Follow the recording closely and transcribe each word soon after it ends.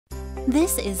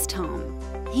This is Tom.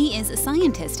 He is a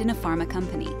scientist in a pharma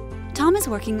company. Tom is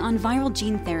working on viral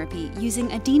gene therapy using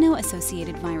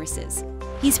adeno-associated viruses.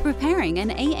 He's preparing an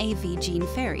AAV gene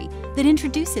ferry that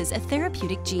introduces a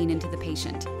therapeutic gene into the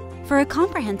patient. For a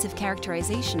comprehensive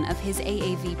characterization of his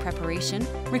AAV preparation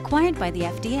required by the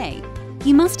FDA,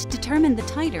 he must determine the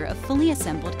titer of fully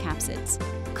assembled capsids.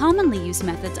 Commonly used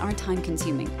methods are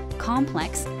time-consuming,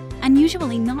 complex, and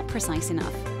usually not precise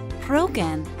enough.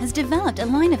 PROGEN has developed a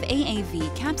line of AAV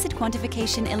capsid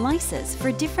quantification ELISAs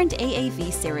for different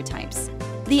AAV serotypes.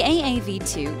 The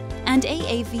AAV2 and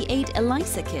AAV8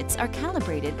 ELISA kits are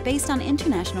calibrated based on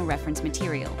international reference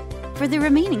material. For the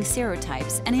remaining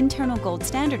serotypes, an internal gold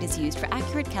standard is used for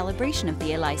accurate calibration of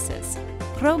the ELISAs.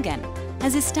 PROGEN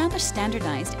has established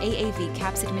standardized AAV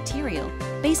capsid material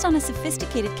based on a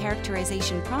sophisticated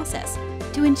characterization process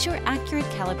to ensure accurate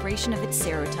calibration of its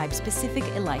serotype-specific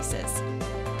ELISAs.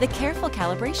 The careful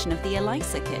calibration of the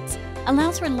ELISA kits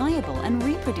allows reliable and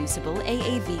reproducible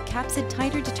AAV capsid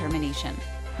titer determination.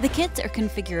 The kits are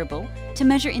configurable to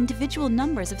measure individual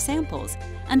numbers of samples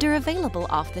and are available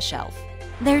off the shelf.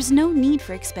 There's no need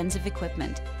for expensive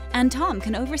equipment, and Tom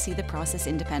can oversee the process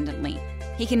independently.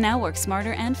 He can now work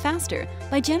smarter and faster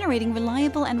by generating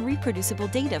reliable and reproducible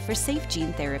data for safe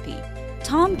gene therapy.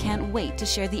 Tom can't wait to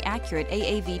share the accurate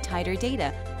AAV titer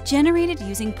data generated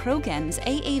using PROGEN's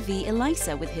AAV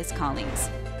ELISA with his colleagues.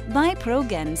 Buy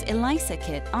PROGEN's ELISA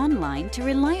kit online to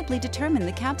reliably determine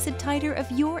the capsid titer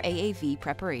of your AAV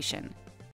preparation.